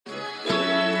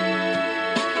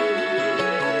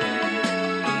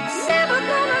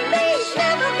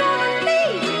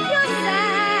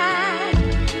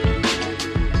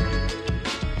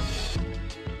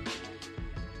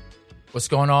What's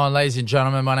going on, ladies and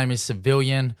gentlemen? My name is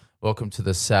Civilian. Welcome to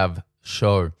the Sav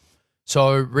Show.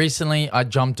 So recently I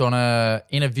jumped on an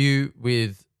interview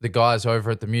with the guys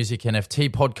over at the Music NFT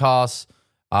Podcast.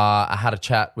 I had a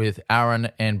chat with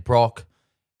Aaron and Brock,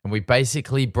 and we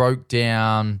basically broke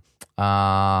down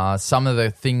some of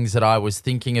the things that I was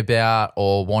thinking about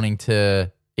or wanting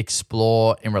to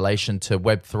explore in relation to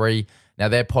Web3. Now,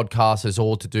 their podcast is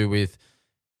all to do with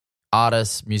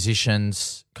artists,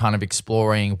 musicians, kind of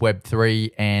exploring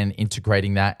Web3 and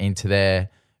integrating that into their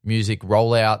music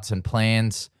rollouts and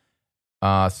plans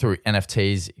through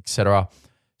NFTs, etc.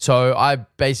 So I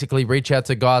basically reached out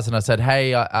to guys and I said,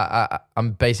 hey,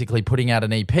 I'm basically putting out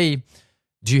an EP.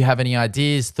 Do you have any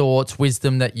ideas, thoughts,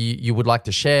 wisdom that you would like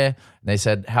to share? And they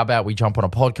said, how about we jump on a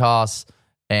podcast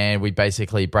and we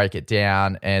basically break it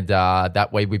down, and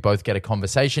that way we both get a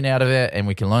conversation out of it and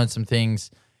we can learn some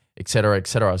things, et cetera, et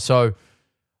cetera. So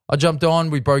I jumped on,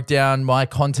 we broke down my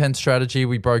content strategy,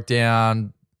 we broke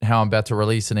down how I'm about to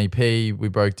release an EP, we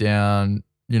broke down,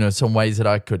 some ways that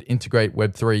I could integrate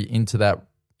Web3 into that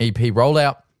EP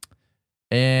rollout,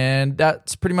 and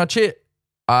that's pretty much it.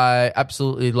 I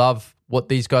absolutely love what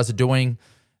these guys are doing.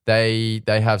 They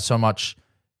have so much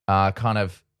kind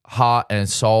of heart and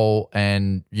soul,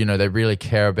 and they really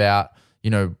care about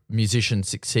musicians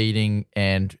succeeding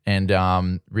and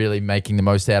really making the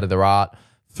most out of their art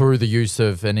through the use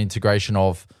of an integration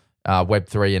of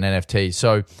Web3 and NFT.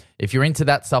 So if you're into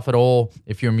that stuff at all,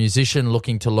 if you're a musician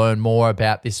looking to learn more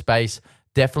about this space,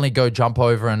 definitely go jump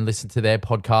over and listen to their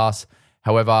podcast.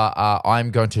 However,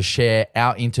 I'm going to share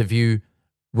our interview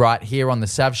right here on the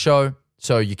Sav Show,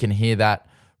 so you can hear that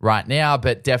right now,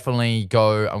 but definitely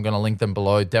I'm going to link them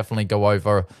below. Definitely go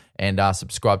over and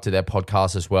subscribe to their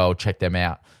podcast as well. Check them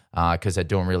out because they're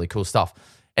doing really cool stuff.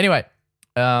 Anyway,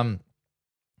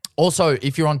 also,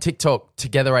 if you're on TikTok,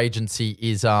 Together Agency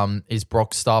is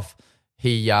Brock's stuff.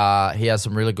 He has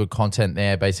some really good content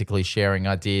there, basically sharing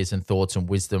ideas and thoughts and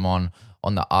wisdom on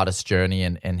the artist journey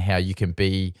and how you can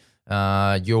be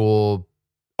your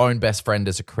own best friend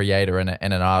as a creator and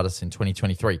an artist in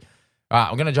 2023. All right,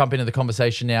 I'm going to jump into the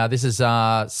conversation now. This is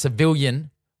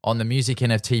Civilian on the Music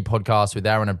NFT Podcast with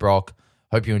Aaron and Brock.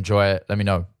 Hope you enjoy it. Let me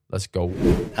know. Let's go.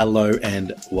 Hello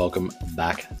and welcome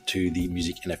back to the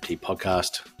Music NFT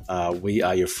Podcast. We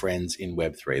are your friends in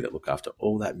Web3 that look after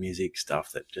all that music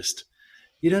stuff that just,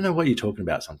 you don't know what you're talking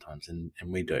about sometimes, and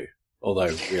we do.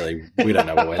 Although, really, we don't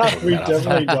know what we're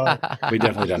talking about. We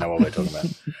definitely don't know what we're talking about.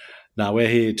 No, we're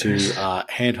here to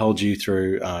handhold you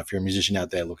through, if you're a musician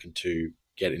out there looking to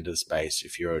get into the space,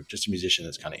 if you're just a musician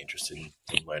that's kind of interested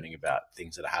in learning about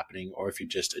things that are happening, or if you're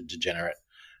just a degenerate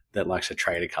that likes to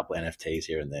trade a couple of NFTs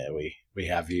here and there, we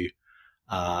have you.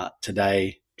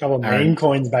 Today, couple of meme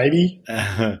coins, baby.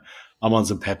 I'm on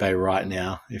some Pepe right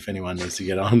now, if anyone needs to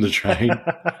get on the train.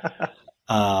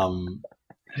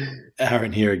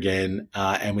 Aaron here again,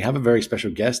 and we have a very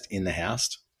special guest in the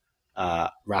house,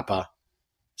 rapper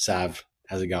Sav.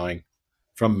 How's it going?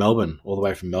 From Melbourne, all the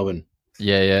way from Melbourne.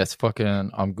 Yeah, it's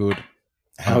fucking, I'm good.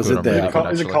 How's it there? Really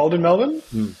good, is it cold in Melbourne?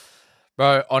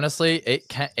 Bro, honestly,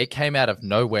 it came out of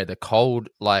nowhere. The cold,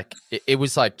 like, it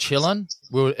was like chilling.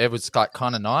 It was like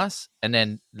kind of nice. And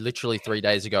then literally 3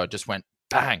 days ago, it just went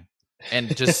bang.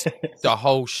 And just the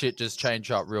whole shit just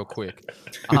changed up real quick.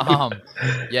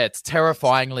 Yeah, it's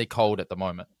terrifyingly cold at the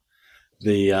moment.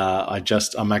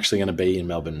 I'm actually going to be in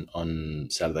Melbourne on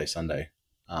Saturday, Sunday.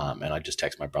 And I just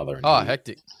text my brother. And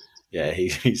hectic. Yeah,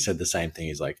 he said the same thing.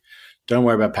 He's like, don't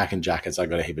worry about packing jackets. I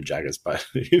got a heap of jackets, but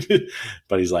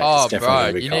he's like, it's definitely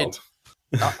going to be cold.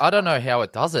 I don't know how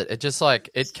it does it. It just like,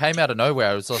 it came out of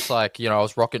nowhere. It was just like, I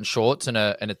was rocking shorts and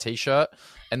a t-shirt.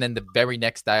 And then the very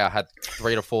next day I had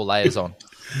 3 to 4 layers on.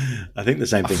 I think the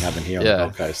same thing happened here on the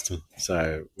Gold Coast.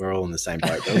 So we're all in the same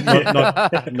boat.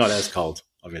 Not as cold,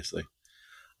 obviously.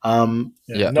 Not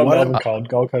Melbourne cold,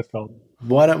 Gold Coast cold.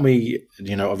 Why don't we,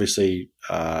 obviously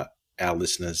our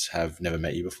listeners have never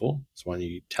met you before. So why don't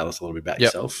you tell us a little bit about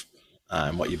yourself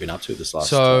and what you've been up to this last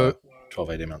 12,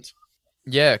 18 months?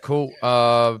 Yeah, cool.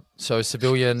 So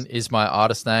Civilian is my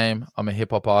artist name. I'm a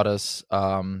hip-hop artist.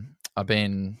 I've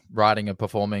been writing and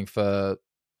performing for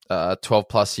 12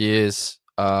 plus years.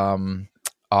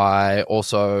 I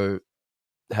also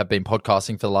have been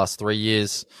podcasting for the last 3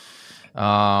 years.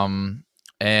 And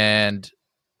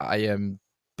I am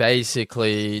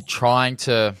basically trying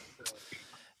to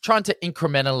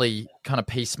incrementally kind of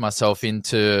piece myself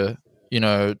into,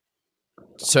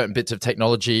 certain bits of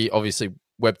technology, obviously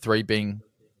Web3 being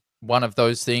one of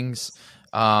those things.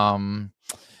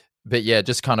 But yeah,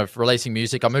 just kind of releasing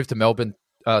music. I moved to Melbourne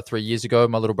 3 years ago,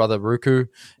 my little brother Ruku,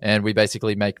 and we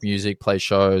basically make music, play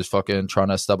shows, fucking trying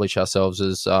to establish ourselves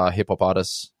as hip hop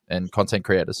artists and content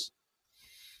creators.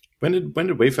 When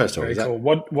did we first talk? Very Is that,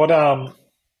 cool.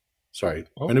 Sorry.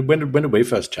 Oh. When did we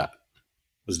first chat?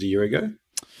 Was it a year ago?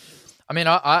 I mean,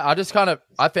 I just kind of,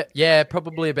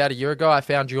 probably about a year ago, I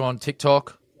found you on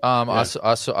TikTok.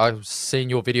 I've seen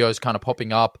your videos kind of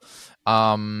popping up,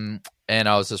 and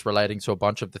I was just relating to a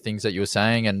bunch of the things that you were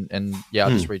saying, and I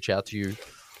just reached out to you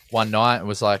one night and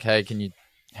was like, hey, can you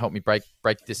help me break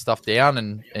this stuff down?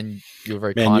 And you were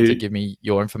very kind to give me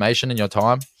your information and your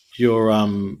time.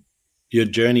 Your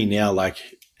journey now, like,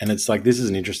 and it's like, this is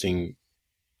an interesting,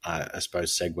 I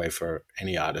suppose, segue for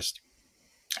any artist.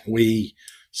 We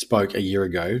spoke a year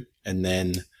ago, and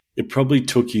then it probably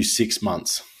took you 6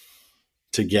 months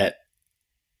to get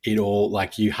it all.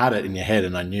 Like, you had it in your head,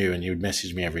 and I knew, and you would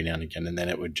message me every now and again, and then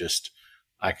it would just,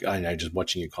 I know, just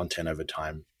watching your content over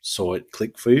time, saw it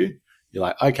click for you. You're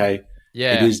like, okay,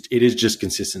 it is just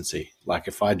consistency. Like,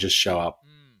 if I just show up,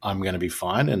 I'm going to be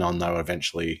fine, and I'll know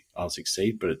eventually I'll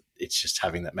succeed. But it's just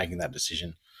making that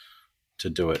decision to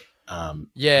do it.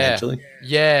 Mentally.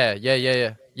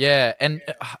 Yeah. And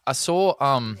I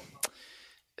saw,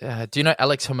 do you know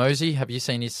Alex Hormozi? Have you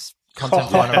seen his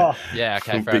content? Yeah.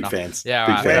 Okay. Fair enough. Fans.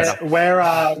 Yeah. Fans.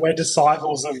 We're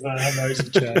disciples of the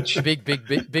Hormozi Church.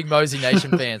 big Mosey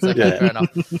Nation fans. Okay. Fair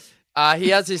enough. He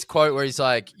has this quote where he's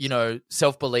like,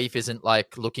 self-belief isn't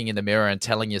like looking in the mirror and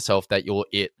telling yourself that you're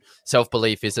it.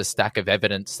 Self-belief is a stack of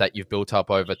evidence that you've built up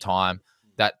over time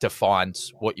that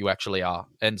defines what you actually are.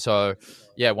 And so,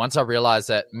 once I realized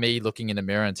that me looking in the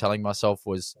mirror and telling myself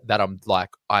was that I'm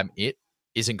it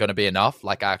isn't going to be enough.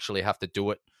 Like, I actually have to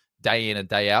do it day in and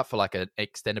day out for like an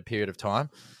extended period of time.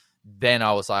 Then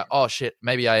I was like, oh shit,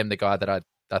 maybe I am the guy that I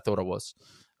thought I was.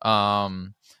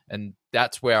 And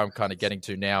that's where I'm kind of getting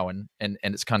to now. And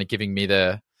it's kind of giving me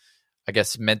the, I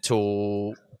guess,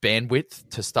 mental bandwidth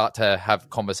to start to have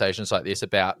conversations like this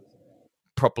about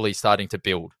properly starting to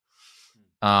build.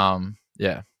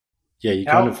 You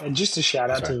kind of, and just a shout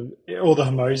out to all the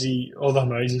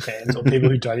Hormozi fans or people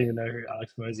who don't even know who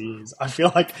Alex Hormozi is. I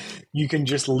feel like you can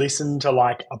just listen to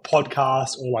like a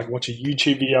podcast or like watch a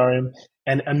YouTube video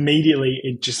and immediately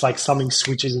it just like something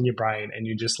switches in your brain and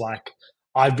you're just like,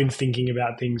 I've been thinking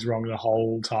about things wrong the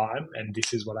whole time and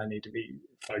this is what I need to be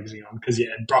focusing on. Because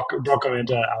Brock went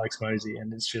to Alex Hormozi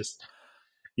and it's just,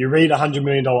 you read $100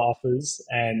 million offers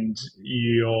and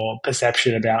your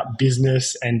perception about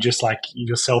business and just like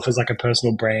yourself as like a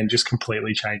personal brand just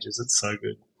completely changes. It's so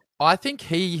good. I think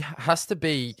he has to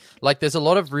be like, there's a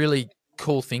lot of really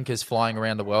cool thinkers flying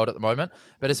around the world at the moment,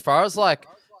 but as far as like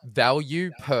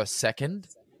value per second,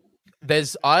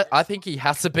 I think he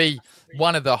has to be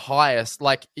one of the highest.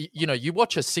 Like, you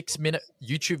watch a 6-minute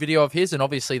YouTube video of his and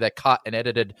obviously they're cut and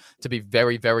edited to be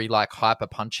very, very like hyper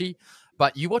punchy.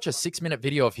 But you watch a 6-minute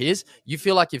video of his, you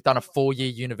feel like you've done a 4-year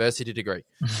university degree.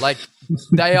 Like,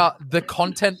 they are the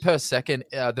content per second,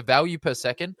 the value per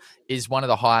second is one of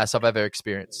the highest I've ever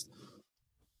experienced.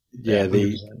 Yeah.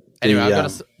 Anyway, I'm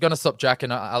gonna stop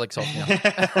jacking Alex off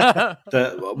now.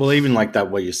 Well, even like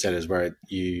that, what you said is where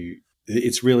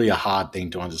it's really a hard thing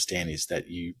to understand is that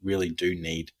you really do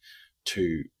need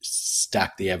to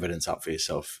stack the evidence up for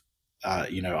yourself. I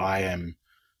am.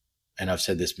 And I've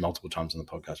said this multiple times on the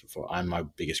podcast before, I'm my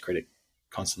biggest critic,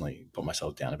 constantly put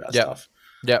myself down about stuff.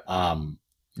 Yeah.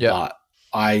 But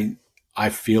I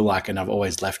feel like, and I've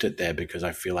always left it there because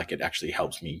I feel like it actually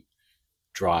helps me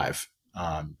drive.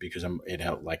 Because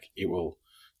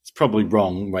it's probably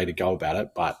wrong way to go about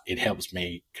it, but it helps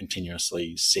me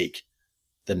continuously seek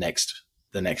the next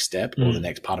step or the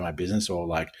next part of my business. Or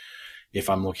like,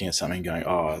 if I'm looking at something going,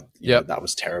 that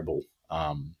was terrible.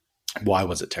 Why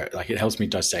was it terrible? Like, it helps me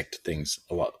dissect things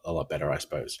a lot better, I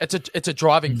suppose. It's a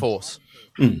driving force.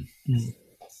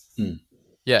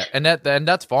 Yeah, and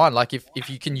that's fine. Like, if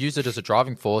you can use it as a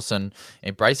driving force and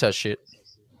embrace that shit.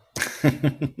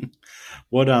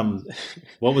 What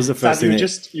was the first thing?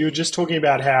 You were just talking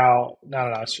about how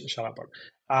shut up, Brock.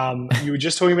 You were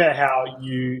just talking about how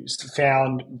you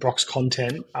found Brock's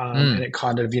content and it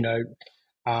kind of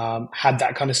had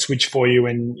that kind of switch for you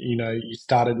and you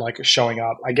started like showing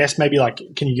up. I guess maybe like,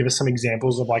 can you give us some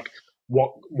examples of like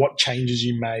what changes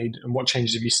you made and what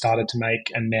changes have you started to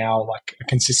make and now like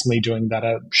consistently doing that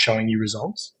are showing you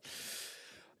results?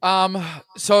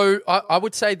 So I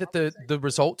would say that the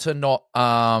results are not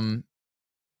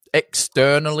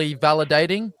externally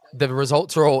validating. The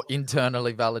results are all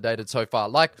internally validated so far.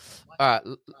 Like,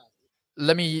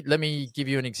 let me give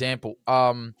you an example.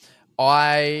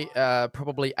 I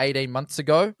probably 18 months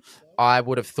ago, I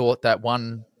would have thought that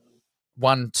one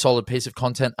solid piece of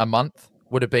content a month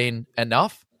would have been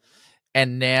enough.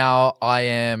 And now I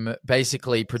am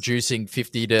basically producing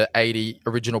 50 to 80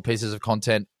 original pieces of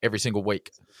content every single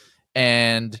week.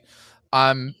 And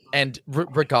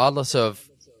regardless of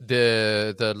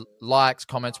the likes,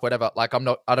 comments, whatever, like I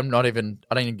don't even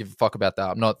give a fuck about that.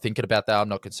 I'm not thinking about that. I'm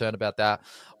not concerned about that.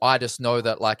 I just know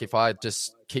that like if I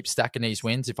just keep stacking these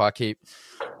wins, if I keep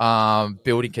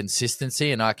building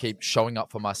consistency and I keep showing up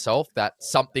for myself, that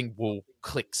something will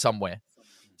click somewhere.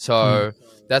 So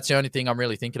that's the only thing I'm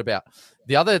really thinking about.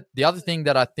 The other thing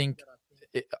that I think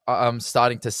I'm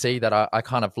starting to see that I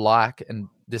kind of like, and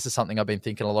this is something I've been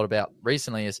thinking a lot about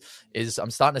recently, is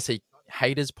I'm starting to see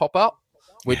haters pop up,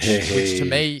 which to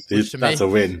me that's a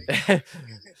win.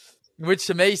 Which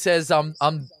to me says I'm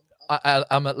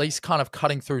at least kind of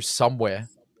cutting through somewhere.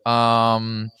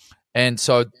 And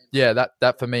so yeah,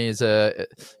 that for me is a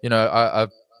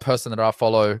person that I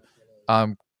follow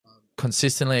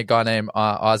consistently, a guy named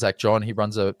Isaac John. He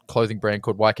runs a clothing brand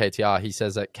called YKTR. He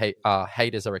says that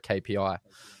haters are a KPI.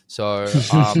 So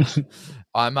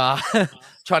I'm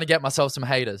trying to get myself some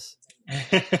haters.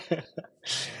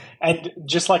 And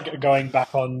just like going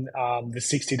back on the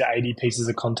 60 to 80 pieces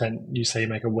of content you say you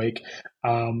make a week,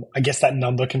 I guess that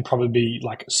number can probably be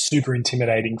like super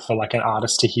intimidating for like an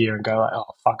artist to hear and go, like, oh,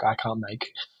 fuck, I can't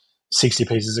make 60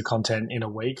 pieces of content in a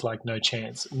week. Like, no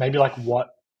chance. Maybe like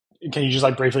can you just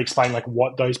like briefly explain like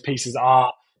what those pieces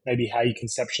are, maybe how you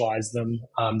conceptualize them,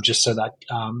 just so that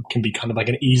can be kind of like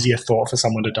an easier thought for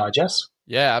someone to digest?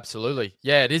 Yeah, absolutely.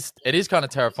 Yeah, it is kind of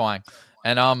terrifying.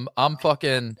 And I'm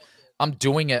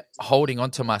doing it holding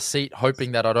onto my seat,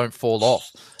 hoping that I don't fall off.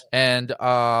 And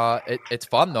it's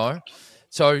fun though.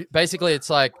 So basically it's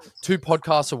like 2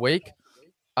 podcasts a week.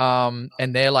 And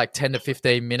they're like 10 to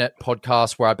 15 minute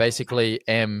podcasts where I basically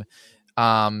am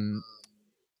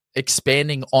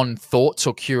expanding on thoughts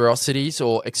or curiosities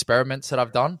or experiments that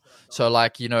I've done. So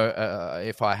like,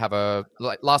 if I have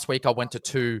last week I went to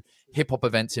 2 hip hop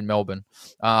events in Melbourne.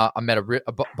 I met a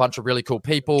bunch of really cool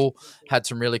people, had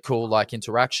some really cool like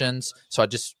interactions. So I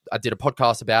did a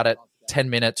podcast about it, 10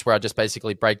 minutes, where I just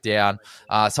basically break down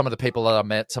some of the people that I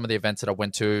met, some of the events that I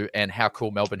went to, and how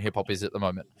cool Melbourne hip hop is at the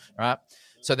moment. Right.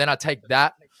 So then I take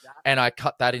that and I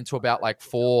cut that into about like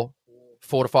 4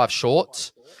 to 5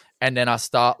 shorts. And then I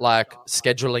start like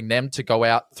scheduling them to go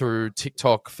out through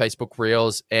TikTok, Facebook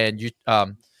Reels, and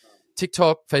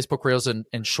TikTok, Facebook Reels, and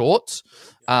Shorts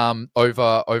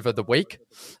over the week.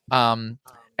 And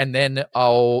then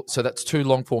so that's 2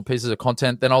 long form pieces of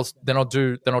content. Then I'll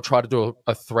try to do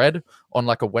a thread on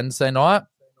like a Wednesday night,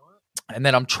 and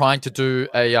then I'm trying to do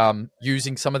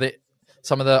using some of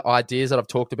the ideas that I've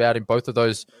talked about in both of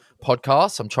those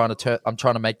podcasts. I'm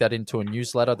trying to make that into a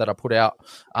newsletter that I put out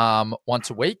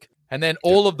once a week. And then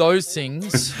all of those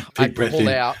things I pull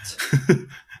out.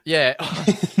 Yeah.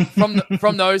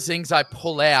 From those things I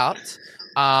pull out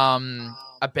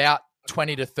about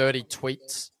 20 to 30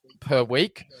 tweets per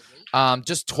week,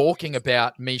 just talking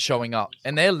about me showing up.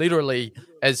 And they're literally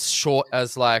as short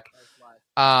as like,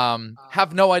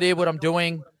 have no idea what I'm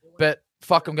doing, but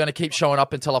fuck, I'm going to keep showing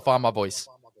up until I find my voice.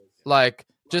 Like,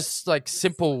 just like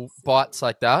simple bites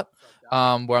like that,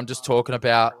 where I'm just talking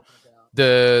about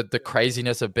the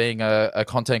craziness of being a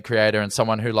content creator and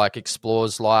someone who like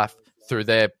explores life through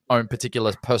their own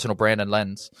particular personal brand and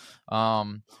lens.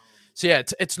 So yeah,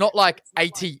 it's not like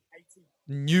 80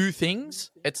 new things.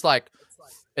 It's like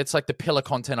the pillar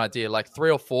content idea, like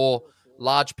 3 or 4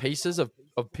 large pieces of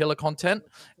pillar content,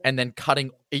 and then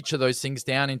cutting each of those things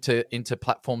down into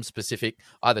platform specific,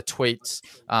 either tweets,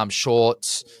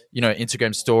 shorts,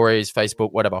 Instagram stories,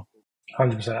 Facebook, whatever.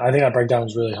 100%. I think that breakdown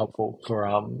was really helpful for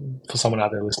someone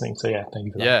out there listening. So yeah, thank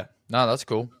you for that. Yeah, no, that's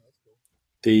cool.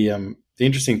 The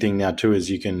interesting thing now too is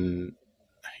you can,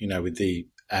 with the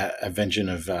invention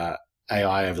of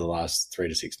AI over the last 3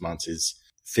 to 6 months, is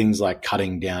things like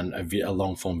cutting down a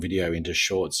long form video into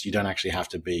shorts. You don't actually have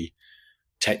to be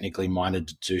technically minded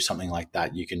to do something like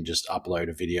that. You can just upload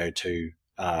a video to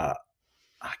I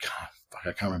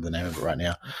can't remember the name of it right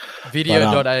now.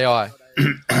 Video.ai.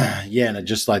 Yeah, and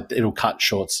it'll cut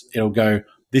shorts. It'll go,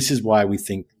 this is why we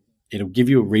think, it'll give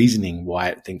you a reasoning why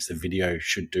it thinks the video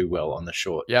should do well on the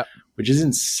short. Yeah. Which is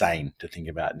insane to think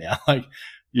about now. Like,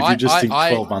 if you just think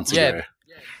 12 months ago.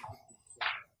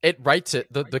 It rates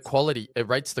it, the quality. It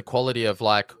rates the quality of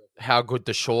like how good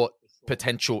the short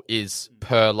potential is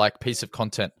per like piece of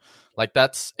content. Like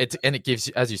that's it, and it gives,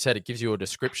 as you said, it gives you a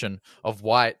description of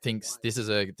why it thinks this is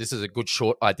a good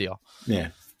short idea. Yeah.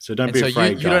 So don't be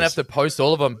afraid. You don't have to post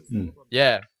all of them. Mm.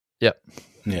 Yeah. Yeah.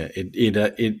 Yeah.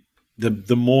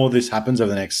 The more this happens over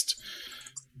the next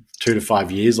 2 to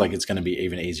 5 years, like it's going to be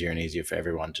even easier and easier for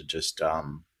everyone to just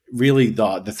really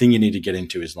the thing you need to get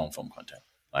into is long form content.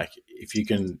 Like if you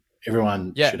can,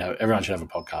 everyone Yeah. should have a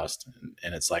podcast,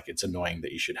 and it's like, it's annoying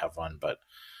that you should have one, but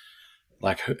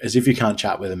like, as if you can't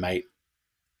chat with a mate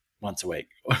once a week,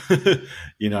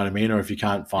 you know what I mean? Or if you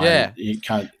can't find, you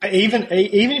can't. Even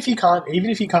if you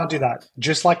can't do that,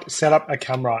 just like set up a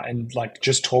camera and like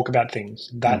just talk about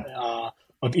things that are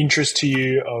of interest to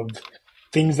you, of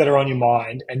things that are on your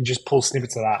mind, and just pull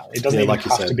snippets of that. It doesn't even like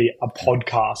have to be a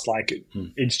podcast. Like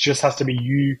it just has to be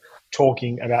you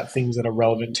talking about things that are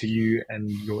relevant to you and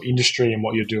your industry and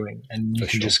what you're doing, and you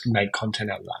can just make content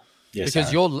out of that. Yes,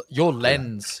 because your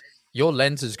lens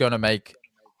is going to make,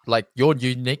 like, your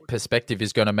unique perspective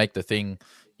is going to make the thing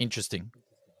interesting.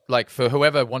 Like for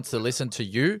whoever wants to listen to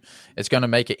you, it's going to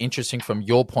make it interesting from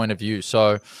your point of view.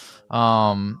 So,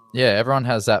 everyone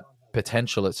has that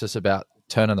potential. It's just about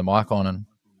turning the mic on and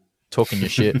talking your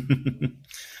shit.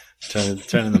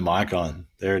 Turning the mic on.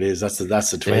 There it is. That's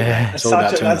the tweet. Yeah. It's all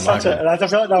about turning the mic on. I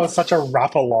feel like that was such a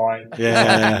rapper line.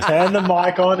 Yeah. Turn the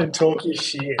mic on and talk your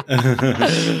shit.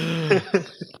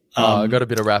 I got a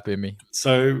bit of rap in me.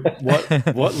 So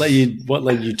what led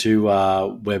you to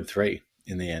Web3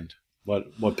 in the end?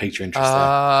 What piqued your interest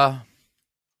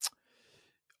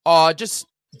there?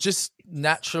 Just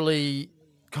naturally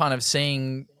kind of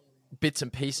seeing bits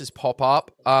and pieces pop up.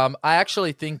 I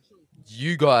actually think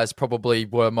you guys probably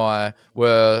were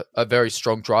a very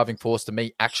strong driving force to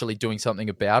me actually doing something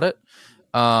about it.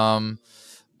 I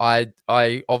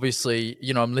obviously,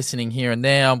 I'm listening here and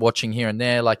there, I'm watching here and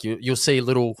there. Like you'll see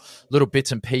little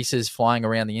bits and pieces flying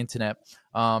around the internet.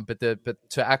 But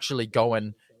to actually go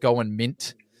and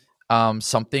mint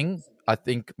something, I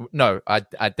think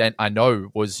I know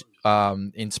was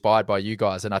inspired by you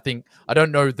guys. And I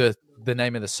don't know the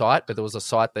name of the site, but there was a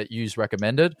site that you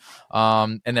recommended.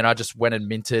 And then I just went and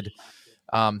minted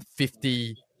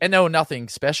 50, and there were nothing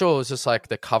special. It was just like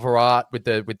the cover art with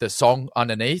the song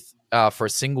underneath for a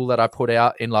single that I put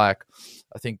out in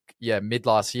mid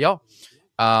last year.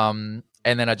 And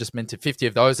then I just minted 50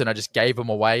 of those, and I just gave them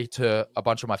away to a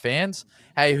bunch of my fans.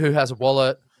 Hey, who has a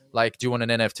wallet? Like, do you want an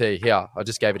NFT? Here, I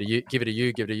just gave it to you. Give it to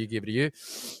you. Give it to you. Give it to you.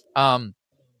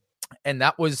 And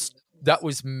that was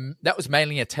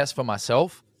mainly a test for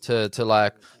myself to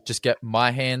like just get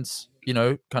my hands,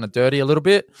 kind of dirty a little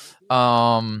bit,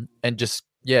 and just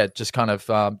kind of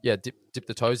dip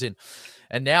the toes in.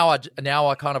 And now I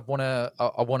kind of want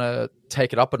to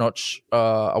take it up a notch.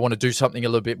 I want to do something a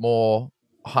little bit more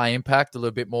high impact, a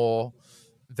little bit more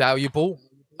valuable,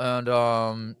 and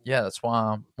that's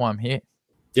why I'm here.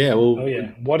 Yeah. Well. Oh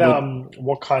yeah.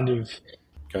 What kind of?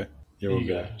 Okay. You're all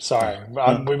good. Sorry,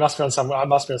 we must be on some. I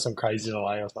must be on some crazy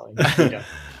delay or something.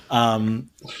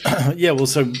 Well,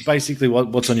 so basically,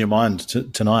 what's on your mind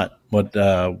tonight? What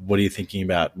are you thinking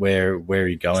about? Where are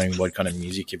you going? What kind of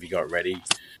music have you got ready?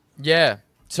 Yeah.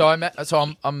 So I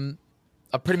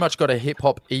pretty much got a hip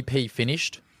hop EP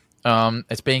finished.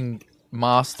 It's being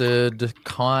mastered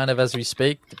kind of as we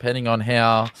speak, depending on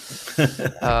how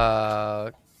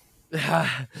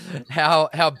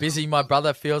busy my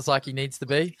brother feels like he needs to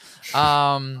be.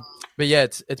 But yeah,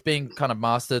 it's being kind of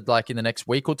mastered like in the next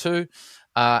week or two.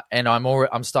 And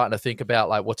I'm starting to think about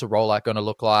like, what's a rollout going to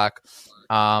look like?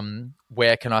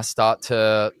 Where can I start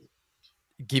to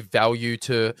give value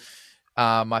to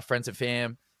my friends and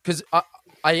fam? Because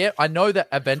I know that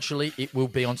eventually it will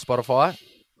be on Spotify.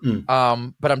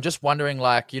 But I'm just wondering,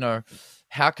 like,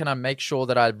 how can I make sure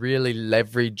that I really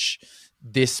leverage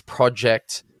this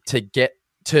project to get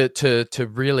to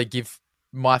really give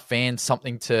my fans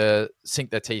something to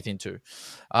sink their teeth into.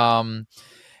 And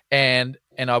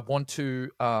I want to,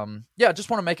 I just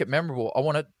want to make it memorable. I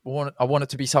want it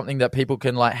to be something that people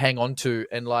can like hang on to,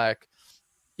 and like,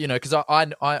 because I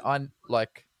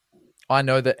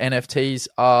know that NFTs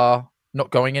are not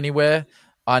going anywhere.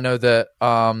 I know that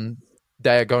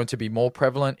they are going to be more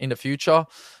prevalent in the future.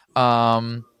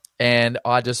 And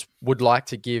I just would like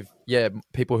to give,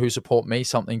 people who support me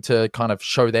something to kind of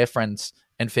show their friends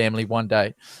and family one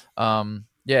day.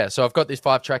 So I've got this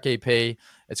 5-track EP.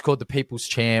 It's called The People's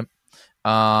Champ.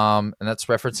 And that's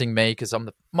referencing me because I'm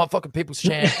the motherfucking People's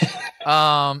Champ.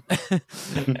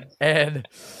 And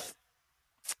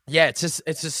yeah, it's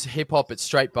just hip hop. It's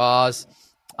straight bars.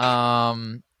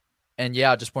 And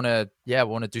I just want to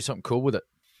do something cool with it.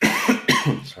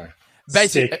 Sorry.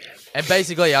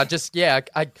 Basically,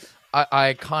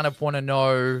 I kind of want to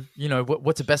know,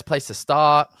 what's the best place to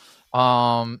start?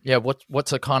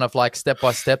 What's a kind of like step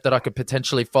by step that I could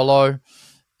potentially follow?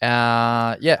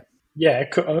 Yeah.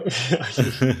 Cool.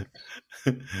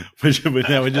 We're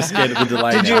just scared of the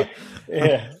delay now.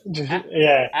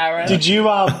 Aaron. Did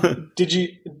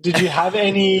you have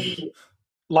any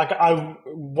like, I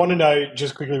want to know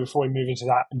just quickly before we move into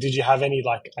that, did you have any,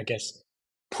 like, I guess,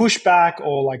 pushback,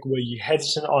 or like were you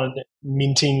hesitant on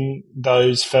minting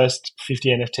those first 50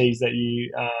 NFTs that you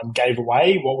gave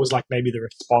away? What was like maybe the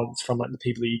response from like the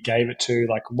people that you gave it to?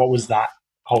 Like, what was that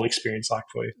whole experience like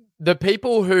for you? The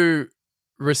people who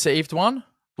received one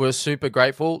were super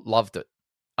grateful, loved it.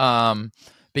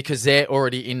 Because they're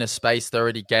already in the space, they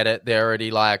already get it. They're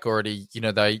already like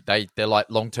they're like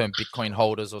long-term Bitcoin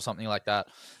holders or something like that.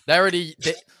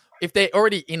 If they're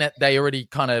already in it, they already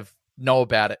kind of know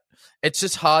about it. It's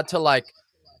just hard to like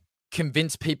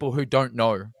convince people who don't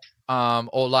know,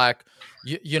 or like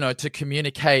to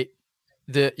communicate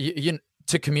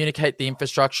to communicate the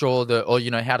infrastructure or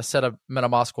how to set a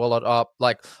MetaMask wallet up.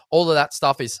 Like all of that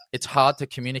stuff it's hard to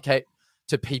communicate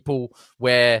to people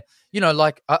where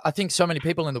like I think so many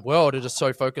people in the world are just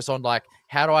so focused on like,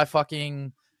 how do I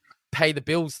fucking pay the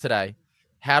bills today?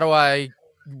 How do I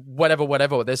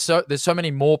whatever. There's so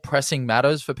many more pressing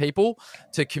matters for people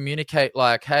to communicate,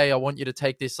 like, hey, I want you to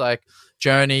take this like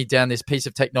journey down this piece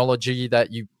of technology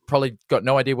that you probably got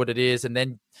no idea what it is. And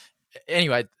then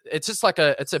anyway, it's just like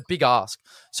it's a big ask.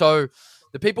 So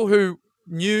the people who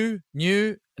knew,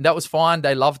 and that was fine.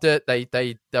 They loved it.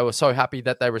 They were so happy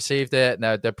that they received it,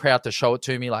 and they're proud to show it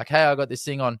to me. Like, hey, I got this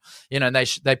thing on, and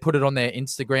they put it on their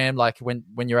Instagram. Like when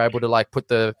you're able to like put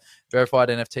the verified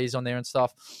NFTs on there and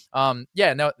stuff.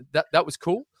 That was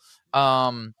cool.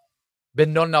 But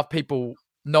not enough people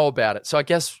know about it. So I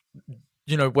guess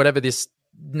whatever this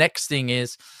next thing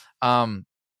is, I'm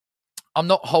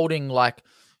not holding like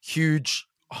huge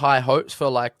high hopes for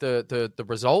like the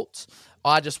results.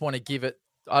 I just want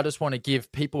to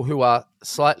give people who are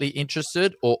slightly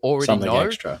interested or already something know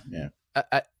extra,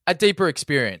 a deeper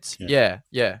experience. Yeah.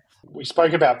 We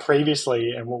spoke about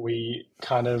previously, and what we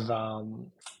kind of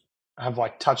have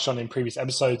like touched on in previous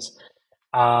episodes,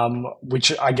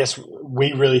 which I guess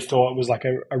we really thought was like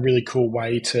a really cool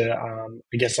way to,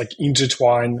 I guess, like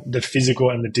intertwine the physical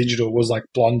and the digital, was like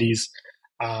Blondie's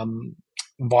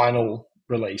vinyl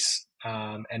release,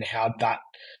 and how that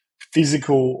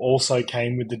physical also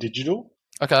came with the digital.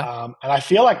 Okay. And I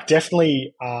feel like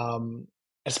definitely,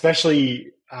 especially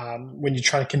when you're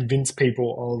trying to convince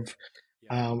people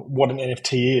of what an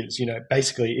NFT is,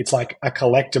 basically it's like a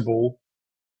collectible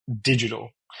digital.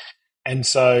 And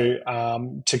so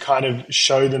to kind of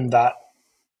show them that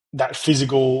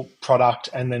physical product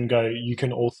and then go, you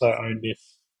can also own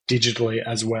this digitally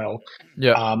as well,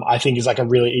 I think is like a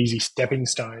really easy stepping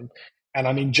stone. And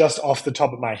I mean, just off the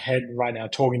top of my head right now,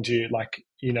 talking to you, like,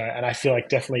 and I feel like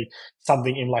definitely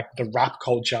something in like the rap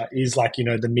culture is like, the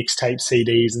mixtape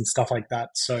CDs and stuff like that.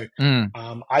 So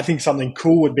I think something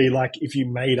cool would be like if you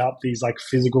made up these like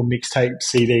physical mixtape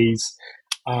CDs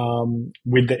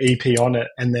with the EP on it,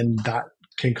 and then that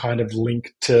can kind of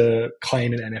link to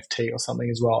claim an NFT or something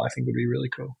as well, I think would be really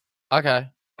cool. Okay.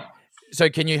 So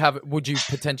would you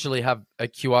potentially have a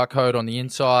QR code on the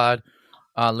inside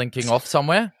linking off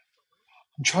somewhere?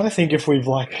 I'm trying to think if we've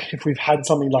had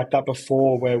something like that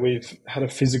before, where we've had a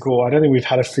physical. I don't think we've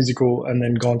had a physical and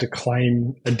then gone to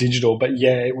claim a digital, but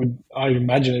yeah, it would. I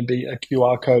imagine it'd be a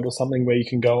QR code or something where you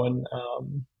can go and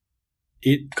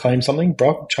claim something.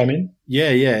 Brock, chime in. Yeah.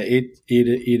 It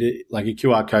like a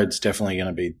QR code's definitely going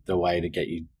to be the way to get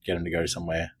them to go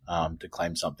somewhere to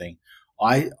claim something.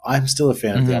 I'm still a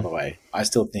fan of the other way. I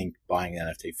still think buying an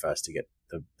NFT first to get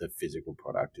the physical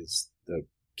product is the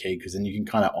key, because then you can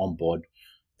kind of onboard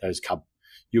those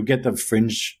you'll get the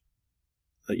fringe,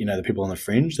 the people on the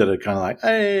fringe that are kind of like,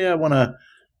 hey, I want to,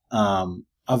 I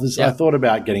thought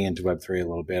about getting into Web3 a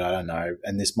little bit. I don't know.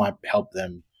 And this might help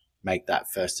them make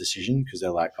that first decision, because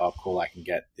they're like, oh, cool, I can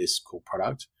get this cool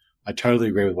product. I totally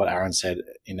agree with what Aaron said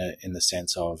in the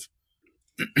sense of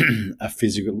a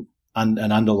physical, an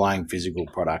underlying physical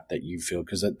product that you feel,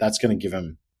 because that's going to give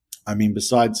them, I mean,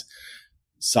 besides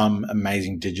some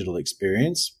amazing digital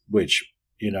experience, which,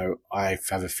 I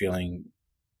have a feeling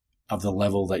of the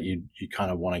level that you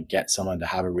kind of want to get someone to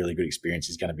have a really good experience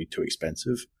is going to be too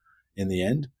expensive in the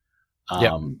end.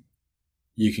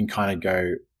 You can kind of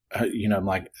go,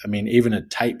 even a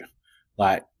tape,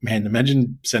 like, man,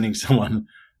 imagine sending someone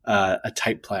a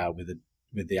tape player with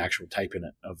the actual tape in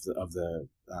it of the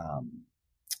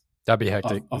that'd be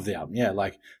hectic of the album. Yeah.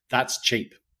 Like, that's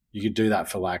cheap. You could do that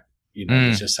for like,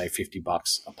 let's just say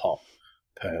 $50 a pop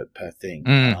per thing,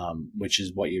 which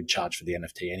is what you'd charge for the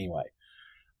NFT anyway.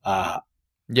 The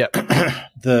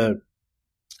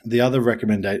other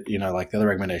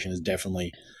recommendation is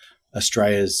definitely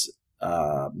Australia's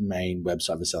main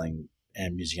website for selling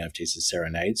and music NFTs is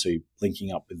Serenade. So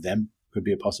linking up with them could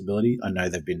be a possibility. I know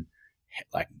they've been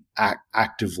like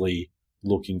actively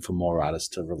looking for more artists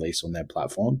to release on their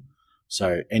platform.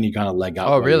 So any kind of leg up.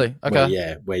 Oh, really?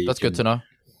 Okay. Where you That's good to know.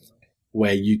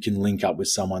 Where you can link up with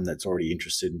someone that's already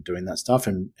interested in doing that stuff.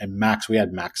 And Max, we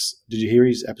had Max. Did you hear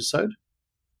his episode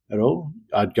at all?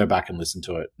 I'd go back and listen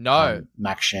to it. No.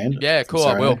 Max Shand. Yeah, cool.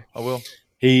 I will.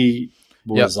 He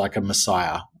was like a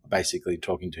messiah, basically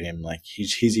talking to him. Like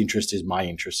his interest is my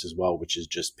interest as well, which is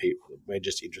just people. We're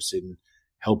just interested in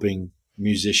helping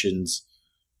musicians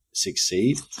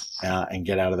succeed and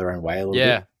get out of their own way a little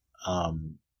bit.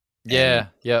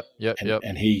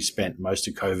 And he spent most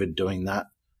of COVID doing that,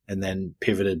 and then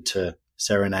pivoted to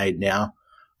Serenade now.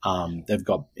 They've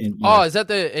got. Is that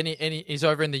any? He's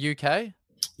over in the UK.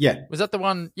 Yeah. Was that the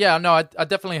one? Yeah. No, I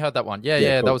definitely heard that one. Yeah.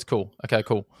 Cool. That was cool. Okay,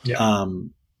 cool.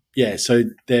 Yeah. So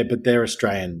they're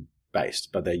Australian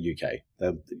based, but they're UK.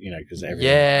 They're, because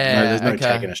there's no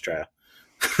tech in Australia.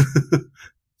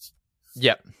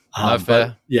 Yep.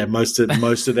 Fair. Yeah, most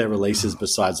of their releases,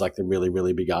 besides like the really,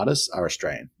 really big artists, are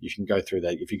Australian. You can go through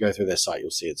that. If you go through their site,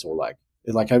 you'll see it's all like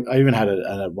I even had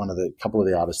a couple of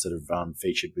the artists that have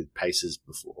featured with Paces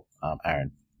before.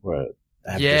 Aaron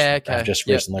have just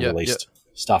recently released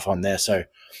stuff on there. So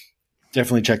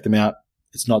definitely check them out.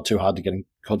 It's not too hard to get in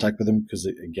contact with them because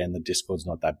again, the Discord's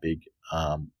not that big.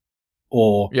 If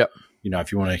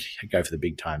you want to go for the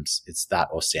big times, it's that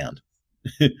or sound.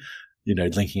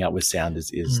 Linking up with sound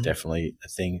is definitely a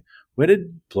thing. Where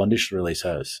did Blondish release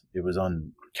hers? It was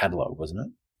on Catalog, wasn't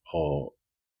it? Or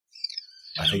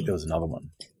I think there was another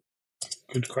one.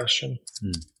 Good question.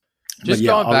 Just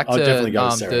going back I'll to definitely go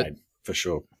with Serenade for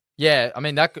sure. Yeah, I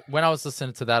mean that when I was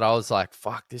listening to that, I was like,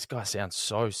 "Fuck, this guy sounds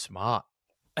so smart."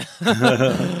 That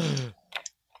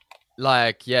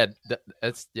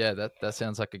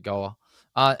sounds like a goer.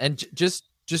 And just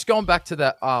going back to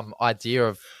that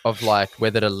idea of like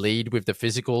whether to lead with the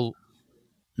physical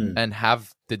and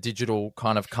have the digital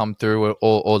kind of come through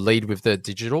or lead with the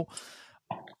digital.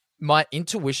 My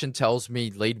intuition tells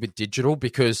me lead with digital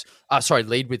because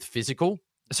lead with physical.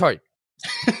 Sorry.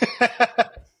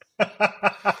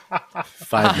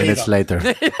 5 minutes later.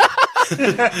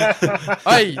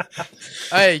 Hey,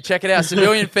 check it out,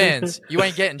 civilian fans. You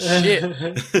ain't getting shit.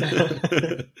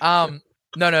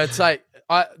 No, it's like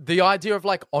the idea of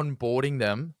like onboarding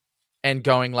them and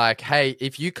going like, hey,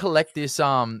 if you collect this,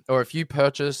 or if you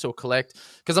purchase or collect,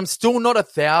 because I'm still not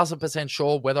 1,000%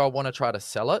 sure whether I want to try to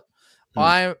sell it.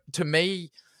 To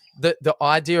me, the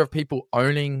idea of people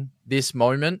owning this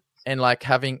moment and like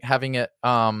having it,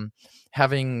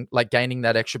 having like gaining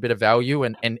that extra bit of value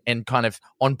and kind of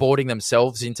onboarding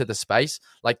themselves into the space,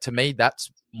 like to me,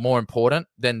 that's more important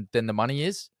than the money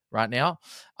is right now.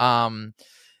 And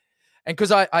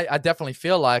because I definitely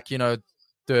feel like, the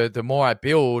more I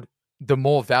build, the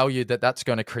more value that's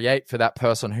going to create for that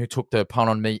person who took the punt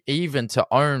on me, even to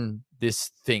own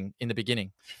this thing in the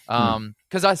beginning.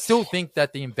 Because I still think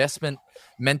that the investment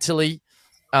mentally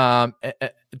to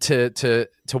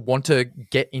want to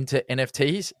get into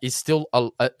NFTs is still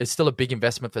a big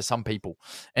investment for some people,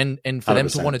 and for 100%. Them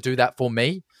to want to do that for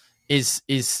me is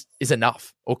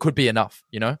enough, or could be enough,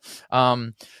 and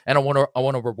I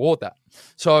want to reward that.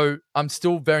 So I'm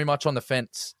still very much on the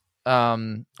fence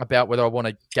about whether I want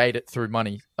to gate it through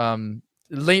money.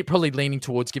 Probably leaning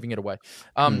towards giving it away.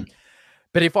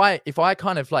 But if I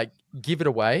kind of like give it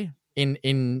away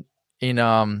in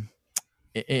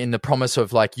the promise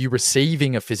of like you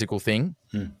receiving a physical thing,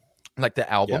 like the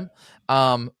album,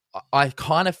 I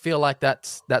kind of feel like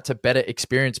that's a better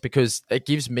experience because it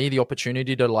gives me the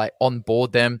opportunity to like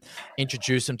onboard them,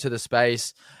 introduce them to the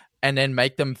space, and then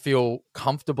make them feel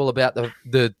comfortable about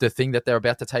the thing that they're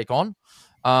about to take on.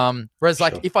 Whereas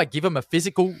like if I give them a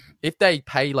physical, if they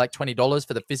pay like $20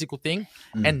 for the physical thing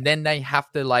and then they have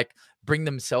to like bring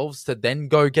themselves to then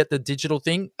go get the digital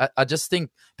thing, I just think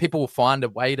people will find a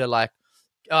way to like,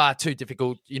 too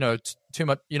difficult, too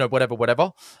much,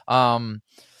 whatever.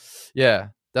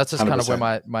 That's just 100%. Kind of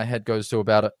where my head goes to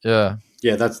about it.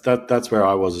 Yeah, that's where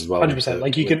I was as well. 100%.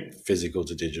 Like you can physical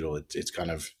to digital. It's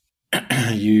kind of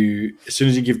you. As soon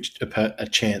as you give a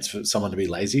chance for someone to be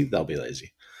lazy, they'll be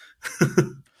lazy.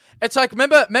 It's like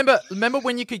remember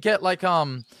when you could get like they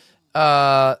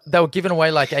were giving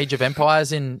away like Age of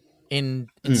Empires in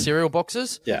cereal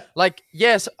boxes. Yeah. Like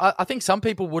yes, I think some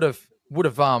people would have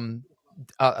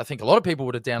I think a lot of people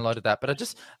would have downloaded that, but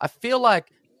I feel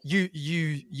like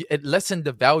it lessened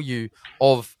the value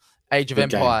of Age of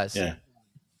Empires. Game.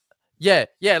 Yeah.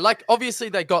 Like obviously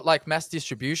they got like mass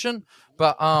distribution,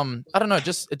 but I don't know, it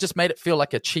just made it feel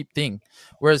like a cheap thing.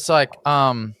 Whereas like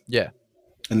yeah.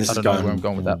 And this is where I'm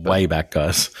going with that. Way back,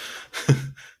 guys.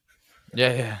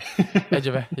 Yeah. Age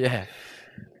of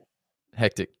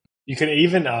hectic. You can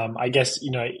even, I guess,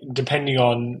 depending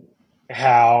on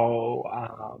how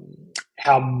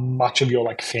much of your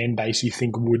like fan base you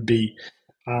think would be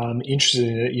interested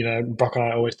in it. Brock and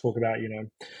I always talk about,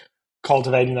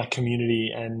 cultivating that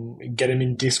community and get them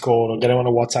in Discord or get them on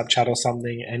a WhatsApp chat or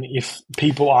something. And if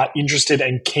people are interested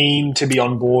and keen to be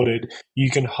onboarded,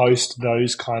 you can host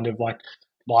those kind of like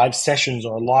live sessions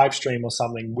or a live stream or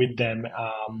something with them,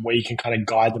 where you can kind of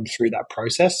guide them through that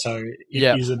process. So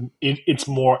it's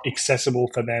more accessible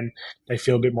for them. They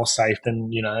feel a bit more safe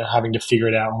than, having to figure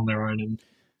it out on their own and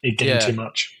it getting too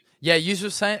much. Yeah,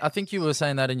 I think you were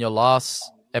saying that in your last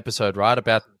episode, right?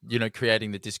 About,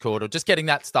 creating the Discord or just getting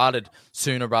that started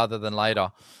sooner rather than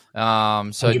later. So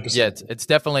 100%. Yeah, it's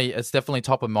definitely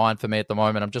top of mind for me at the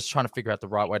moment. I'm just trying to figure out the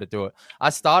right way to do it. I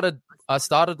started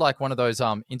like one of those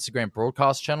Instagram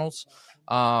broadcast channels.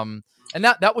 And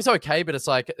that was okay, but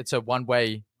it's a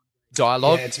one-way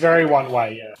dialogue. Yeah, it's very one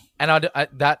way, yeah. And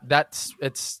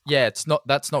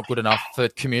that's not good enough for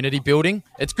community building.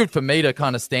 It's good for me to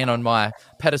kind of stand on my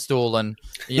pedestal and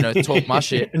talk my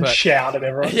shit and shout at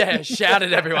everyone. Yeah, shout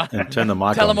at everyone. And turn the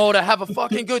mic. Tell on. them all to have a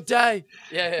fucking good day.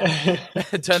 Yeah.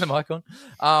 Turn the mic on.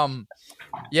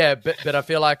 But I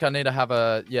feel like I need to have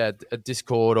a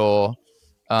Discord or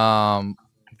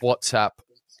WhatsApp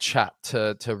chat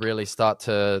to really start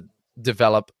to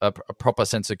develop a proper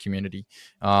sense of community.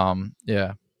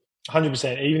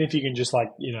 100%. Even if you can just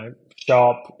show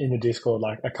up in the Discord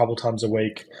like a couple times a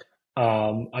week.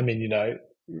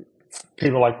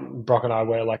 People like Brock and I,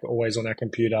 we're like always on our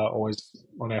computer, always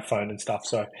on our phone and stuff.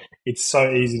 So it's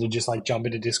so easy to just like jump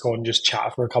into Discord and just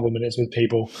chat for a couple of minutes with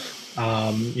people.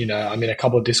 I'm in a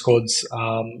couple of Discords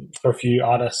for a few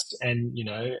artists, and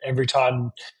every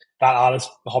time that artist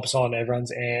hops on,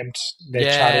 everyone's amped. They're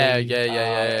chatting.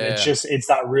 Yeah. It's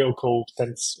that real cool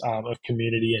sense of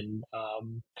community and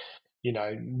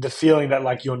the feeling that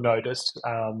like you're noticed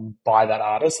by that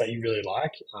artist that you really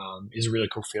like is a really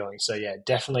cool feeling. So yeah,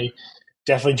 definitely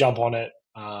jump on it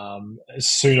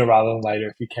sooner rather than later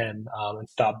if you can, and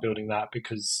start building that,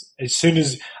 because as soon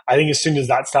as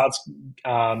that starts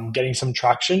getting some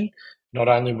traction, not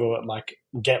only will it like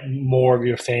get more of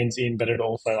your fans in, but it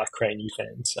also like create new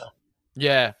fans. So.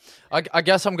 Yeah, I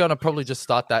guess I'm going to probably just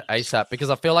start that ASAP, because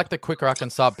I feel like the quicker I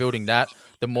can start building that,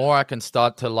 the more I can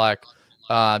start to like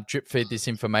drip feed this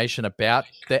information about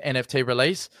the NFT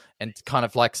release and kind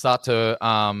of like start to,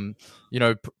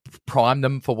 prime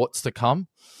them for what's to come.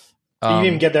 You can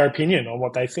even get their opinion on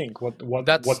what they think, what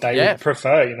they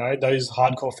prefer. Those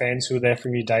hardcore fans who are there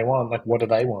from you day one, like what do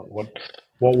they want?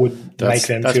 What would make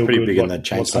them feel good? That's pretty big in the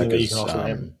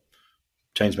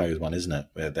Chainsmokers one, isn't it?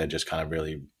 Where they're just kind of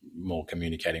really more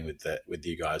communicating with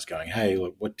you guys, going, "Hey,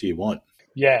 look, what do you want?"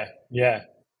 Yeah.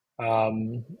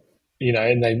 And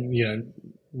they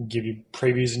give you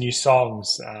previews of new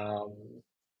songs,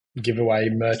 give away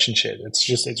merch and shit.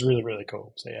 It's really, really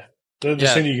cool. So yeah, the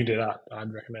sooner you can do that,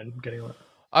 I'd recommend getting on it.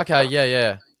 Okay,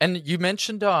 yeah. And you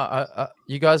mentioned,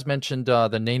 you guys mentioned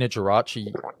the Nina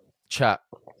Geraci chat.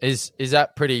 Is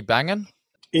that pretty banging?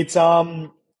 It's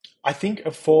I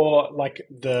think for like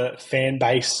the fan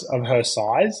base of her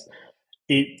size,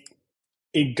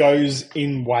 it goes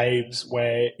in waves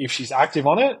where if she's active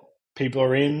on it, people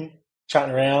are in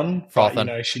chatting around.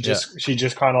 But, she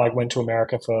just kind of like went to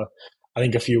America for I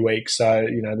think a few weeks, so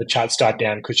the chats died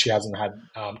down because she hasn't had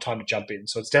time to jump in.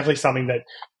 So it's definitely something that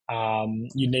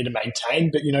you need to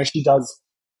maintain. But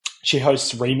she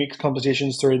hosts remix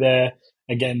competitions through there.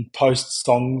 Again, posts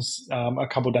songs a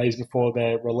couple of days before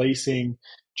they're releasing.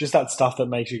 Just that stuff that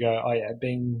makes you go, oh yeah,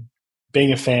 being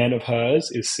a fan of hers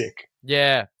is sick.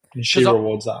 Yeah. And she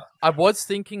rewards that. I was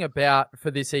thinking about,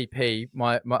 for this EP,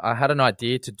 I had an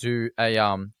idea to do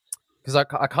a because I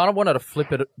kind of wanted to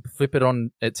flip it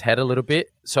on its head a little bit.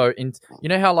 So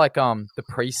how like the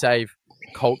pre-save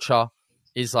culture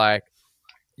is like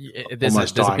there's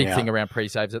a big thing around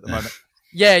pre-saves at the moment.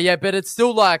 Yeah, but it's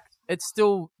still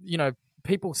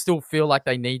people still feel like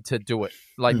they need to do it.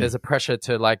 Like there's a pressure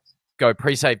to like go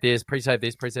pre-save this,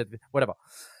 whatever.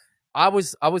 I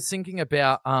was thinking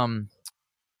about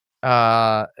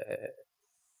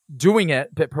doing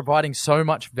it, but providing so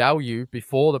much value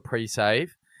before the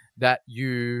pre-save that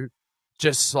you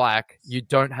just like you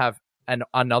don't have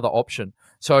another option.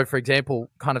 So, for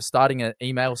example, kind of starting an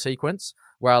email sequence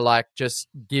where I like just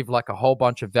give like a whole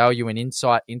bunch of value and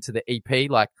insight into the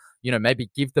EP, like maybe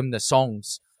give them the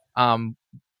songs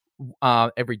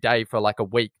every day for like a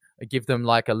week. Give them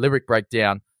like a lyric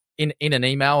breakdown in an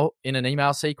email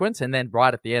sequence, and then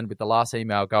right at the end with the last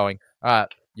email going, all right,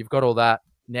 you've got all that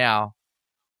now.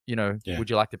 Would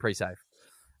you like to pre-save?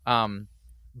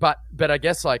 but I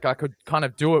guess like I could kind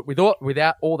of do it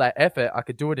without all that effort. I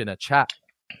could do it in a chat.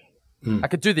 I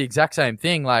could do the exact same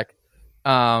thing, like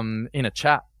in a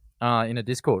chat, in a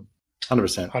Discord.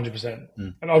 100%. 100%.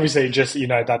 And obviously, just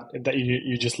that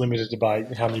you just limited it by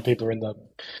how many people are in the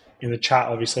chat.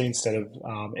 Obviously, instead of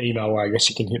email, where I guess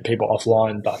you can hit people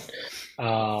offline.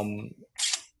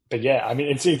 But yeah, I mean,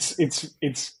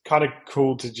 it's kind of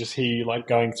cool to just hear you like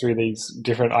going through these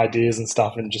different ideas and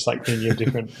stuff, and just like thinking of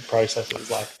different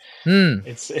processes. Like,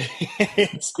 it's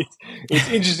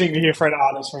interesting to hear from an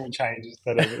artist from a change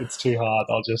instead of it's too hard,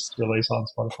 I'll just release on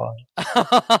Spotify.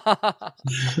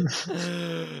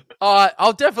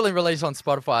 I'll definitely release on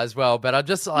Spotify as well. But I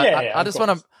just like I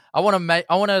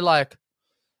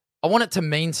want it to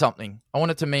mean something. I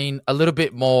want it to mean a little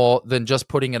bit more than just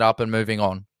putting it up and moving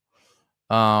on.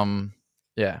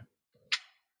 Yeah,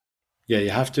 you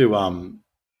have to,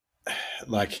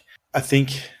 like, I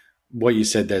think what you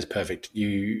said there is perfect.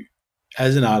 You,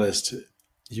 as an artist,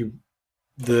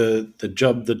 the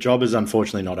job is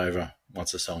unfortunately not over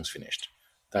once the song's finished.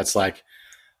 That's like,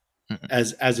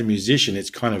 as a musician, it's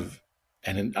kind of,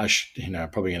 and I'm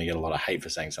probably going to get a lot of hate for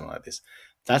saying something like this.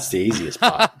 That's the easiest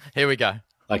part. Here we go.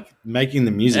 Like, making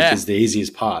the music is the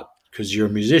easiest part because you're a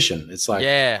musician. It's like,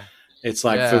 it's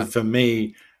like for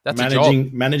me,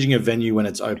 managing a venue when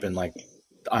it's open, like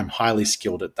I'm highly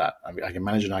skilled at that. I mean, I can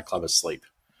manage a nightclub asleep,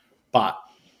 but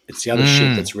it's the other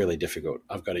shit that's really difficult.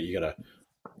 You got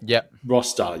to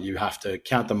roster. You have to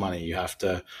count the money. You have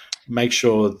to make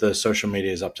sure the social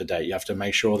media is up to date. You have to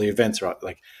make sure the events are up.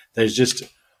 Like, there's just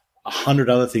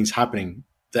 100 other things happening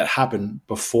that happen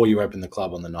before you open the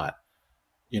club on the night.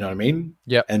 You know what I mean?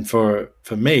 Yeah. And for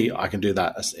me, I can do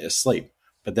that asleep.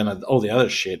 But then all the other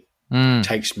shit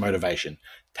takes motivation,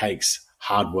 takes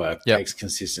hard work, takes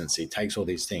consistency, takes all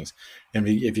these things. And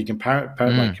if you compare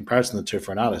like comparison the two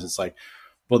for an artist, it's like,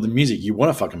 well, the music, you want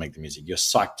to fucking make the music. You're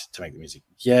psyched to make the music.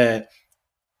 Yeah,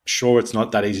 sure, it's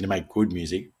not that easy to make good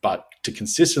music, but to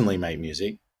consistently make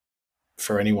music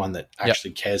for anyone that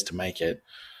actually cares to make it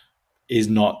is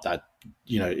not that,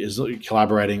 is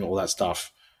collaborating, all that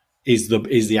stuff is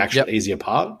the actual easier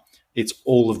part. It's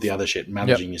all of the other shit,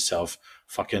 managing yourself,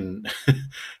 fucking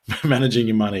managing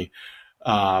your money,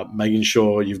 making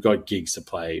sure you've got gigs to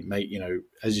play,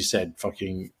 as you said,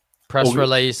 fucking press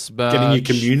release, merch, getting your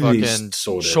community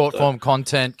sorted, short form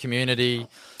content, community.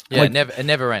 Yeah, it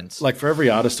never ends. Like, for every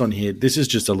artist on here, this is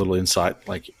just a little insight,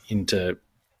 like, into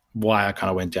why I kind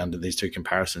of went down to these two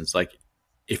comparisons. Like,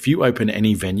 if you open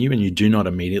any venue and you do not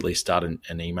immediately start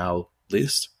an email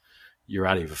list, you're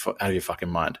out of your fucking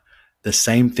mind. The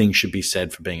same thing should be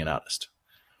said for being an artist.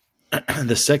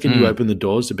 The second you open the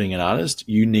doors to being an artist,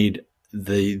 you need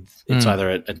it's either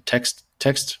a text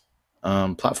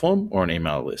platform or an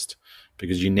email list,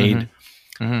 because you need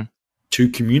to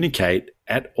communicate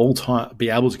at all time, be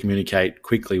able to communicate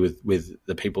quickly with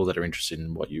the people that are interested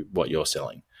in what you're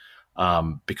selling.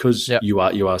 Because you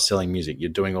are selling music, you're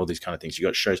doing all these kind of things. You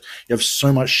got shows, you have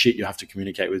so much shit you have to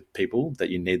communicate with people that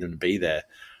you need them to be there.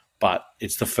 But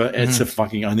it's the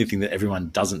fucking only thing that everyone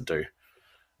doesn't do.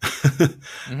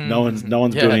 No one's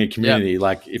building a community.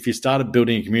 Like, if you started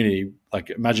building a community, like,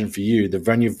 imagine for you, the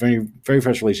very, very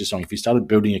first release of your song, if you started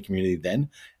building a community then,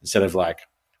 instead of like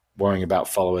worrying about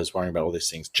followers, worrying about all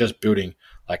these things, just building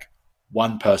like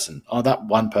one person. Oh, that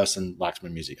one person likes my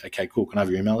music. Okay, cool. Can I have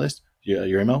your email list?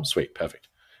 Your email? Sweet. Perfect.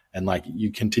 And like,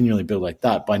 you continually build like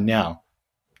that. By now,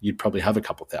 you'd probably have a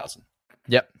couple thousand.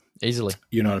 Yep. Easily.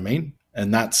 You know what I mean?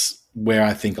 And that's where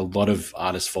I think a lot of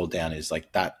artists fall down, is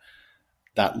like that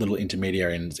little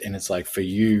intermediary. And it's like, for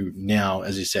you now,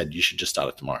 as you said, you should just start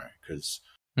it tomorrow, because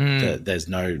there's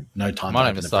no time. Might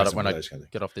even start it when I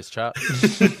get off this chat.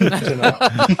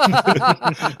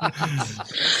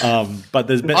 But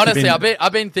there's been, honestly,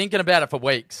 I've been thinking about it for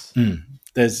weeks.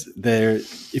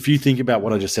 If you think about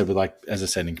what I just said, with, like, as I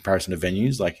said, in comparison to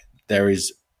venues, like,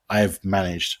 I have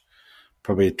managed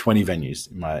probably 20 venues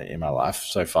in my life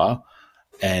so far,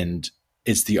 and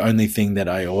it's the only thing that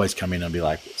I always come in and be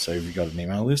like, so have you got an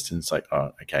email list? And it's like, oh,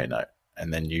 okay, no.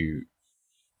 And then you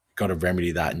got to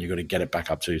remedy that, and you got to get it back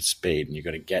up to speed, and you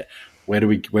got to get, where are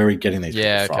we getting these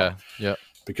people from? Okay. Yeah.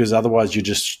 Because otherwise you're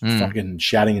just fucking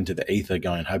shouting into the ether,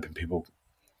 hoping people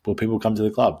come to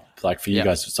the club. Like, for you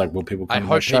guys, it's like, will people come to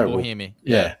my show? I hope people hear me.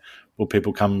 Yeah. Will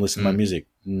people come listen to my music?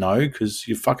 No, because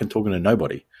you're fucking talking to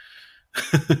nobody.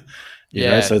 You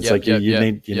know? So it's you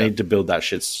need to build that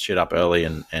shit up early,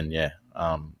 and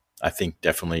I think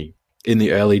definitely in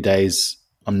the early days,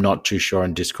 I'm not too sure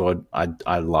on Discord.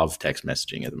 I love text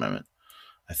messaging at the moment.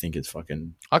 I think it's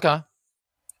fucking okay.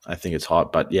 I think it's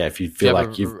hot, but yeah, if you feel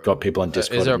like you've got people on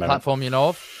Discord, is there a platform you know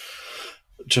of?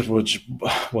 Just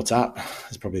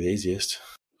WhatsApp is probably the easiest.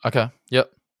 Okay.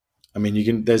 Yep. I mean, you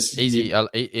can. There's easy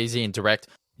and direct.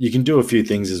 You can do a few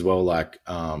things as well. Like,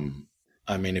 I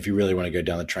mean, if you really want to go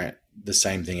down the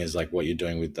same thing as like what you're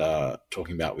doing with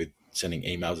talking about with sending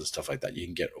emails and stuff like that, you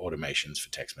can get automations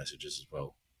for text messages as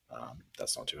well.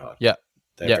 That's not too hard. Yeah.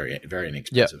 They're very, very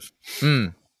inexpensive.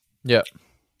 Yeah.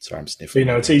 Sorry, I'm sniffing.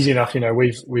 It's easy enough.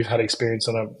 We've had experience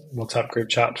on a WhatsApp group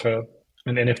chat for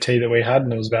an NFT that we had,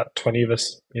 and there was about 20 of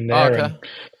us in there, and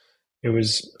it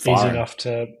was easy enough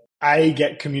to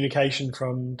get communication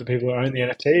from the people who own the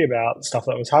NFT about stuff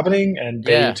that was happening, and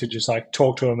B, to just like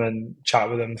talk to them and chat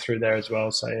with them through there as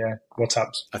well. So yeah,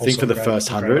 WhatsApp's. I think for the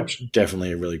first 100,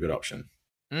 definitely a really good option.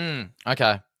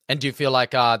 Okay. And do you feel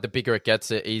like the bigger it gets,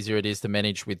 the easier it is to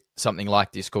manage with something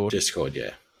like Discord? Discord,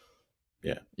 yeah.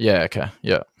 Yeah. Okay.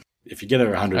 Yeah. If you get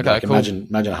over 100, cool. imagine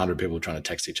 100 people trying to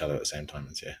text each other at the same time.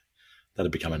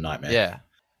 That'd become a nightmare. Yeah.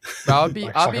 I'd be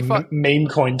meme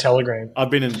coin Telegram. I've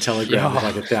been in a Telegram with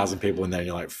like 1,000 people in there, and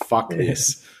you're like, "Fuck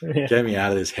this! Get me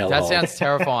out of this hellhole." That sounds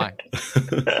terrifying.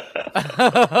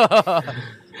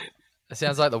 It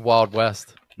sounds like the Wild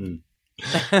West.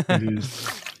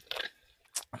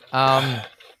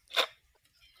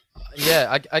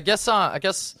 Yeah, I guess I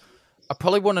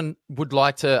probably would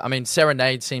like to. I mean,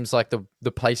 Serenade seems like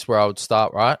the place where I would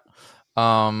start, right?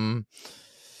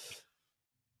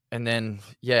 And then,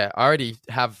 I already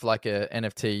have like a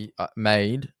NFT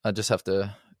made. I just have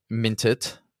to mint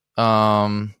it.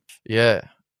 Any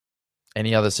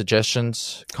other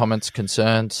suggestions, comments,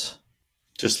 concerns?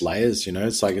 Just layers,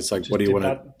 It's like what do you want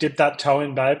to dip that toe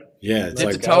in, babe? Yeah, it's dip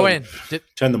like the toe in.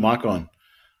 Turn the mic on.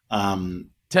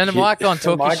 Turn the mic on.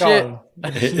 Talk shit.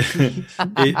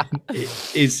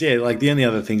 It's like the only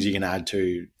other things you can add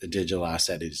to the digital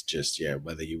asset is just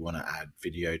whether you want to add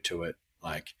video to it.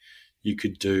 Like you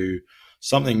could do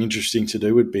something interesting to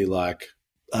do would be like,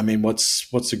 I mean,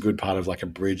 what's a good part of like a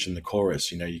bridge and the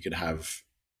chorus? You could have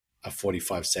a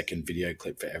 45-second video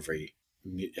clip for every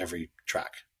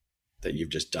track that you've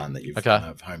just done that you've kind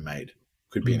of homemade.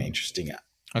 Could be an interesting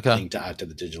thing to add to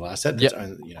the digital asset. That's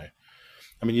only,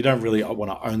 I mean, you don't really want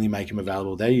to only make them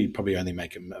available there. You probably only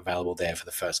make them available there for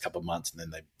the first couple of months, and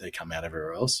then they come out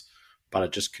everywhere else. But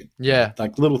it just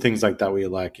like little things like that where you're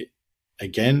like,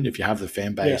 again, if you have the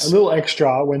fan base, a little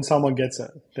extra when someone gets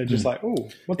it, they're just like, oh,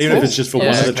 what's even this? if it's just for one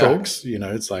of the tracks,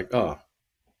 it's like, oh,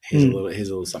 here's a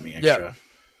little something extra.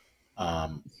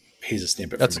 Here's a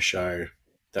snippet from a show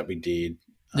that we did.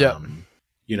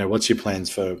 What's your plans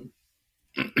for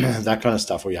that kind of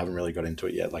stuff, or you haven't really got into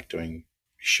it yet, like doing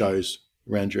shows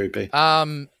around your EP?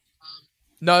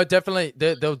 No, definitely.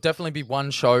 There'll definitely be one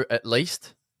show at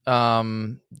least.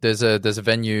 There's a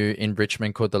venue in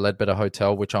Richmond called the Ledbetter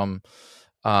Hotel, which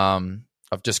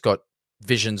I've just got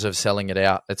visions of selling it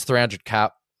out. It's 300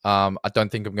 cap. I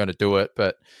don't think I'm going to do it,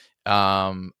 but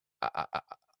I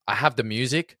have the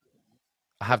music,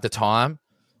 I have the time,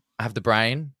 I have the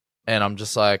brain, and I'm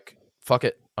just like, fuck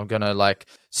it. I'm going to like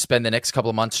spend the next couple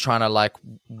of months trying to like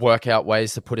work out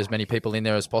ways to put as many people in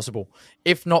there as possible.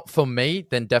 If not for me,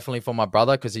 then definitely for my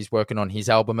brother, because he's working on his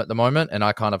album at the moment and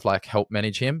I kind of like help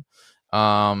manage him.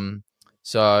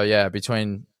 So yeah,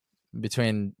 between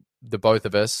the both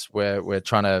of us, we're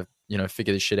trying to,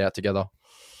 figure this shit out together.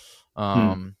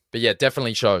 But yeah,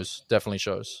 definitely shows.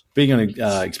 Being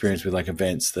on experience with like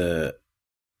events,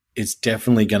 it's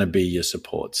definitely going to be your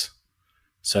supports.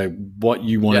 So what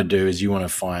you want to do is you want to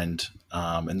find,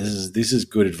 and this is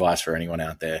good advice for anyone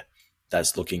out there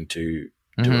that's looking to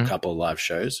do a couple of live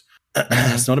shows.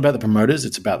 It's not about the promoters;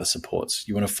 it's about the supports.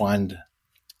 You want to find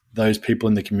those people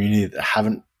in the community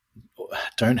that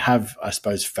don't have, I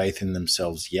suppose, faith in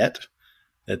themselves yet,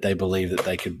 that they believe that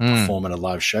they could perform at a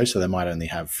live show. So they might only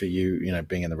have, for you,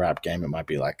 being in the rap game, it might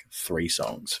be like 3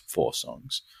 songs, 4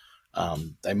 songs.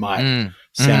 They might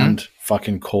sound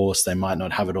fucking coarse. They might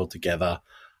not have it all together.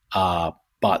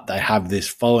 But they have this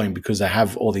following because they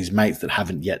have all these mates that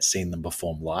haven't yet seen them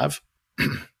perform live.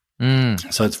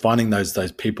 So it's finding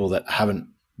those people that haven't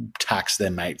taxed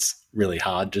their mates really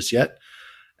hard just yet,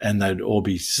 and they'd all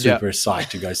be super psyched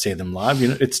to go see them live.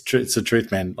 It's the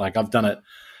truth, man. Like I've done it.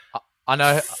 I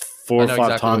know 4 or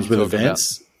 5 times with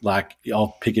events. About. Like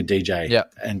I'll pick a DJ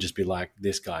and just be like,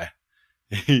 this guy,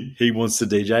 he wants to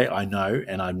DJ. I know,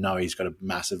 and I know he's got a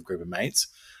massive group of mates.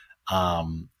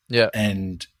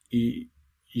 And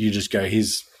you just go,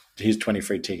 here's 20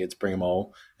 free tickets, bring them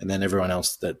all, and then everyone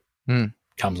else that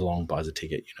comes along buys a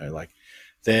ticket. Like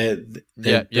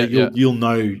you'll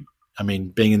know. I mean,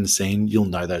 being in the scene, you'll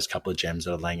know those couple of gems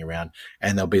that are laying around,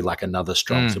 and there'll be like another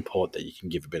strong support that you can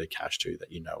give a bit of cash to that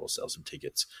will sell some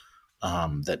tickets.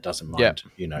 that doesn't mind,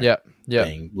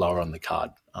 being lower on the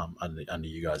card under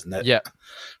you guys. And that,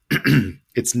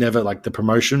 it's never like the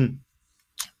promotion.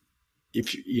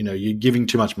 If you're giving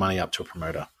too much money up to a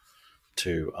promoter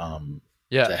to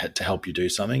help you do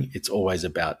something, it's always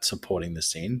about supporting the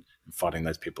scene and fighting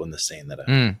those people in the scene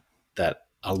that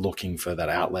are looking for that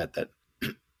outlet, that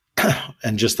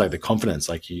and just like the confidence,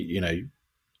 like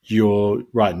you're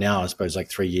right now, I suppose, like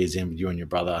 3 years in with you and your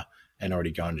brother and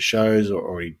already going to shows or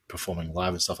already performing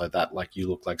live and stuff like that. Like you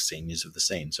look like seniors of the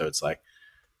scene. So it's like,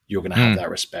 you're going to have that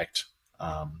respect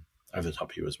over the top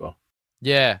of you as well.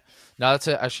 Yeah, no, that's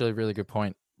actually a really good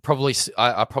point.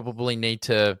 I probably need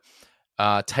to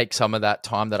take some of that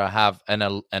time that I have and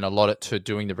allot it to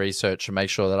doing the research and make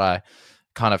sure that I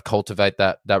kind of cultivate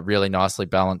that really nicely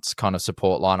balanced kind of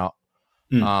support lineup.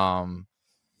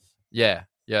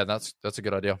 That's a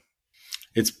good idea.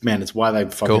 It's why they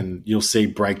fucking cool. You'll see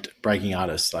breaking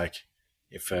artists, like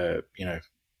if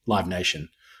Live Nation,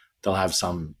 they'll have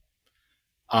some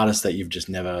artists that you've just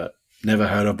never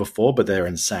heard of before, but they're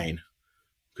insane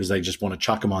because they just want to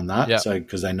chuck them on that. Yep. So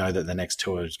because they know that the next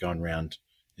tour is going around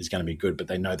is going to be good, but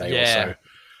they know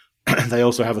they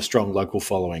also have a strong local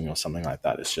following or something like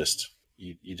that. It's just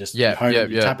you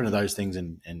tap into those things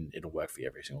and it'll work for you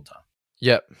every single time.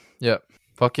 Yep.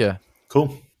 Fuck yeah.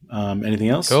 Cool. Anything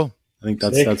else? Cool. I think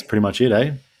that's pretty much it,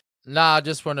 eh? Nah, I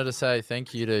just wanted to say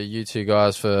thank you to you two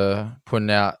guys for putting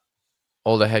out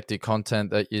all the hectic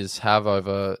content that you have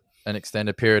over an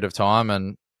extended period of time.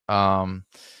 And I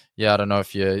don't know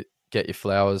if you get your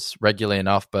flowers regularly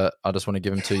enough, but I just want to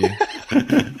give them to you.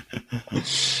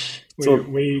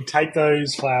 We take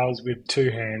those flowers with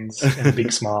two hands and a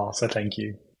big smile. So thank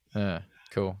you. Yeah,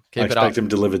 cool. I expect them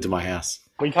delivered to my house.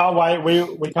 We can't wait.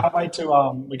 We can't wait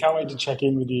to check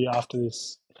in with you after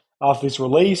this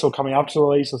release or coming up to the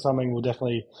release or something. We'll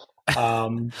definitely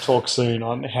talk soon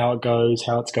on how it goes,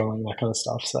 how it's going, that kind of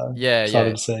stuff. So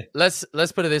excited to see. Let's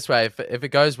put it this way: if it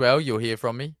goes well, you'll hear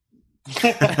from me.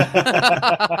 I'm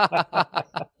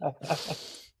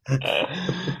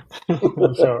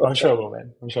sure we'll,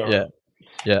 man. I'm sure.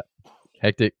 Yeah.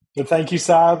 Hectic. But thank you,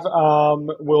 Sav.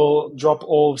 We'll drop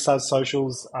all of Sav's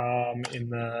socials in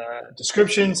the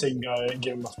description, so you can go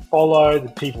give him a follow. The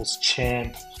People's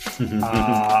Champ.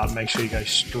 Make sure you go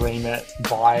stream it,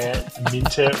 buy it,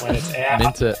 mint it when it's out.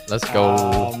 Mint it. Let's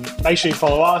go. Make sure you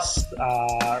follow us,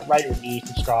 rate, review,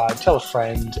 subscribe, tell a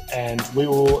friend, and we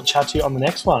will chat to you on the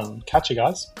next one. Catch you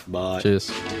guys. Bye. Cheers.